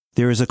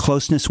There is a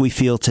closeness we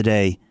feel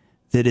today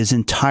that is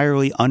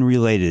entirely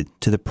unrelated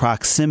to the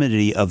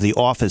proximity of the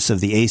office of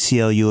the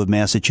ACLU of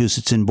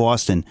Massachusetts in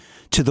Boston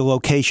to the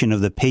location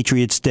of the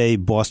Patriots' Day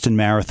Boston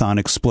Marathon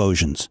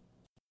explosions.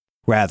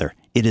 Rather,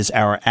 it is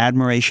our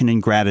admiration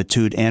and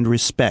gratitude and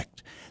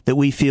respect that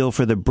we feel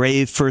for the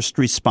brave first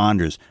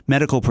responders,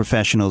 medical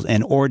professionals,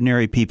 and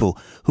ordinary people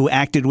who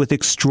acted with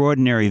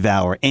extraordinary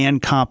valor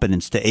and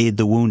competence to aid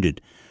the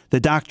wounded, the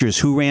doctors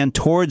who ran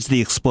towards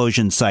the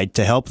explosion site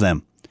to help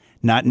them,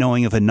 not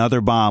knowing if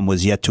another bomb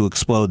was yet to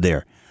explode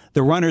there,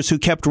 the runners who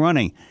kept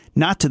running,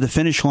 not to the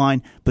finish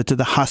line, but to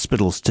the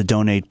hospitals to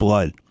donate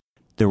blood,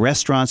 the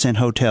restaurants and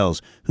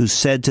hotels who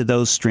said to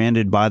those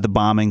stranded by the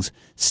bombings,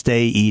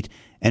 stay, eat,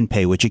 and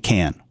pay what you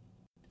can.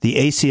 The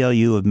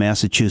ACLU of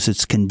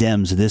Massachusetts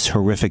condemns this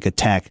horrific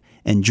attack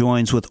and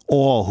joins with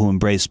all who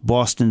embrace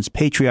Boston's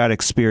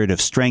patriotic spirit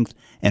of strength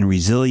and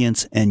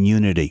resilience and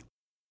unity.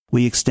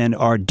 We extend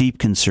our deep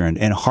concern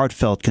and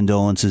heartfelt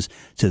condolences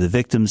to the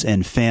victims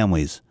and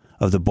families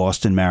of the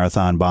Boston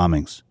Marathon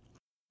bombings.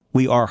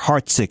 We are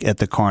heartsick at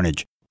the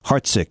carnage.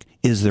 Heartsick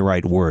is the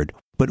right word.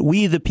 But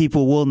we, the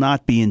people, will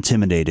not be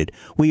intimidated.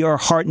 We are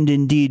heartened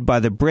indeed by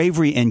the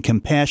bravery and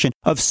compassion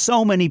of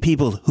so many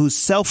people whose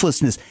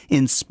selflessness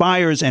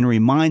inspires and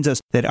reminds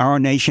us that our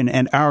nation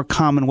and our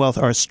Commonwealth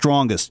are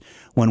strongest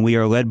when we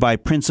are led by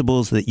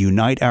principles that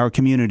unite our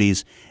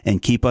communities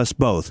and keep us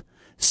both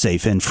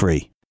safe and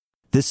free.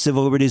 This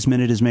Civil Liberties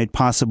Minute is made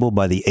possible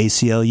by the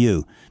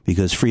ACLU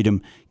because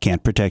freedom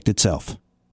can't protect itself.